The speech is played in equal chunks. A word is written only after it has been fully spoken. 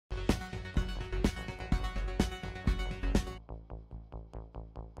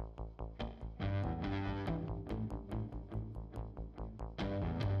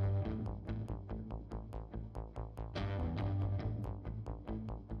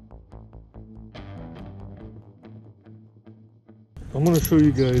I'm going to show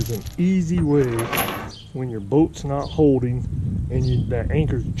you guys an easy way when your boat's not holding and that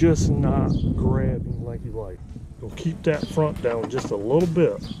anchor's just not grabbing like you like. You'll keep that front down just a little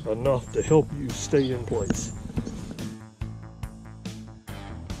bit, enough to help you stay in place.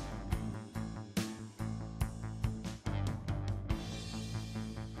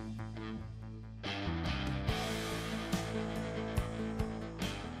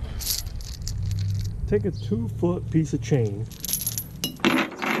 Take a 2-foot piece of chain.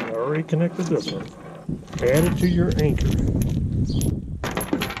 I already connected this one. Add it to your anchor.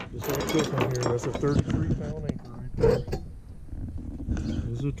 Just like this one here. That's a 33-pound anchor right there.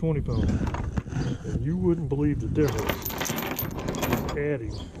 This is a 20-pound. And you wouldn't believe the difference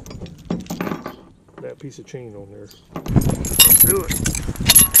adding that piece of chain on there. Let's do it.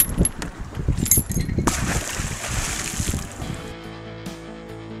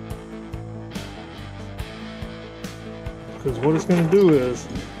 Because what it's going to do is,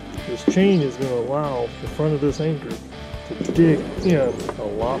 this chain is going to allow the front of this anchor to dig in a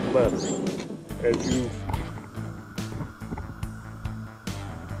lot better. As you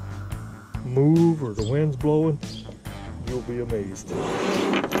move or the wind's blowing, you'll be amazed.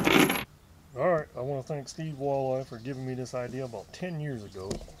 Alright, I want to thank Steve Walleye for giving me this idea about 10 years ago.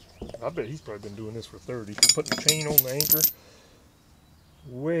 I bet he's probably been doing this for 30. Putting a chain on the anchor.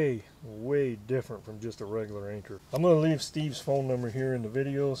 Way different from just a regular anchor. I'm going to leave Steve's phone number here in the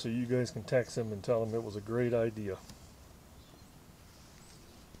video so you guys can text him and tell him it was a great idea.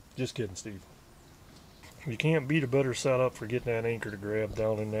 Just kidding, Steve. You can't beat a better setup for getting that anchor to grab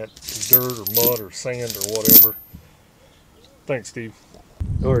down in that dirt or mud or sand or whatever. Thanks, Steve.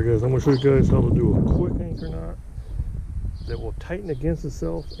 Alright guys, I'm going to show you guys how to do a quick anchor knot that will tighten against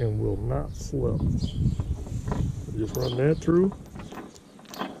itself and will not slip. Just run that through.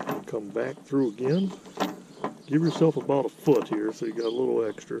 Come back through again. Give yourself about a foot here so you got a little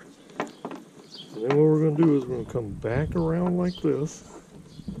extra. And then what we're going to do is we're going to come back around like this.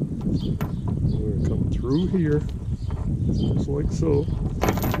 And we're going to come through here, just like so.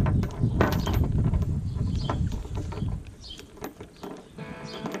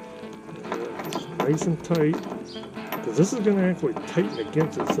 Nice and tight, because this is going to actually tighten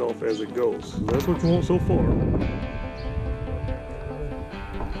against itself as it goes. So that's what you want so far.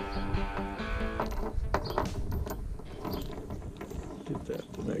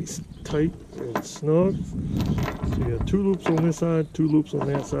 Nice, tight, and snug. So you got 2 loops on this side, 2 loops on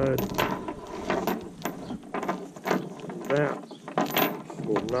that side. That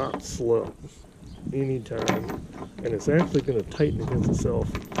will not slip anytime, and it's actually going to tighten against itself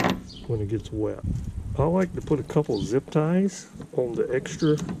when it gets wet. I like to put a couple zip ties on the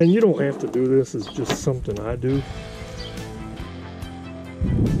extra, and you don't have to do this, it's just something I do.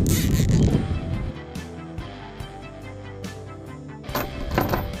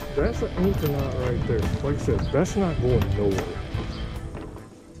 That's an anchor knot right there. Like I said, that's not going nowhere.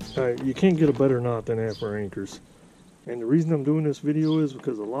 You can't get a better knot than that for anchors. And the reason I'm doing this video is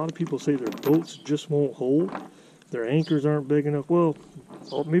because a lot of people say their boats just won't hold. Their anchors aren't big enough. Well,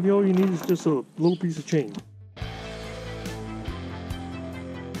 maybe all you need is just a little piece of chain.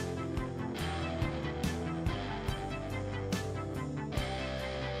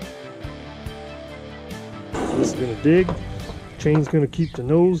 This is going to dig. Chain's going to keep the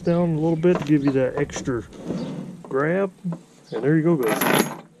nose down a little bit to give you that extra grab, and there you go guys.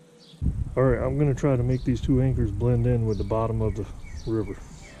 Alright, I'm going to try to make these 2 anchors blend in with the bottom of the river.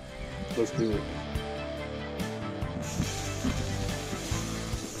 Let's do it.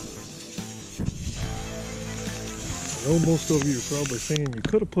 I know most of you are probably saying you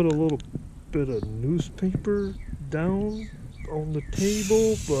could have put a little bit of newspaper down on the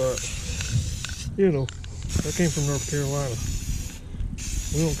table, but you know, that came from North Carolina.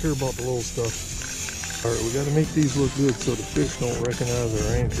 We don't care about the little stuff. Alright, we got to make these look good so the fish don't recognize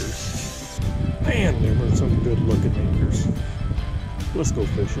our anchors. Man, there were some good looking anchors. Let's go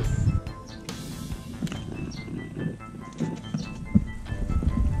fishing.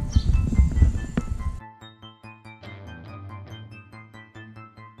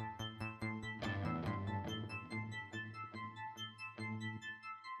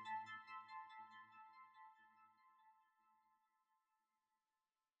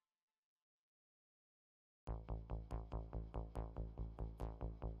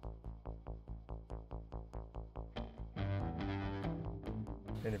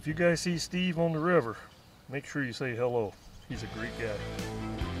 And if you guys see Steve on the river, make sure you say hello. He's a great guy.